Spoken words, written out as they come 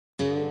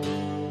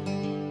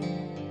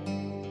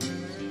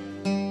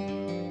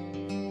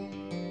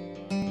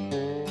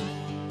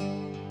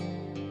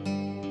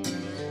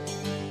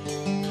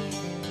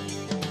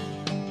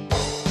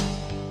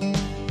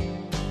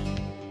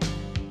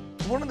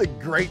One of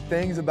the great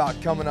things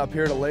about coming up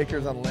here to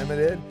Lakers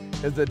Unlimited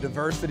is the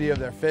diversity of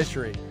their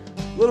fishery.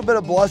 A little bit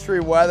of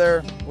blustery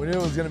weather. We knew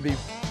it was going to be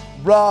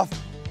rough,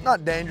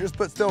 not dangerous,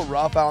 but still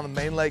rough out on the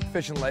main lake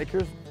fishing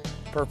Lakers.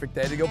 Perfect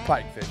day to go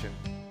pike fishing.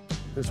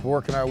 Just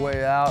working our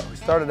way out. We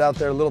started out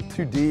there a little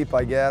too deep,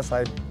 I guess.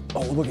 Oh,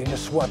 look, he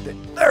just swept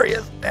it. There he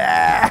is.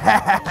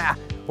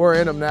 We're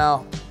in him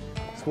now.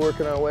 Just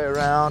working our way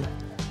around.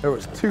 There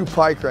was 2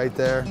 pike right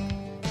there.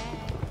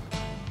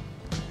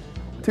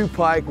 2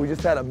 pike, we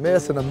just had a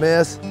miss and a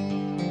miss.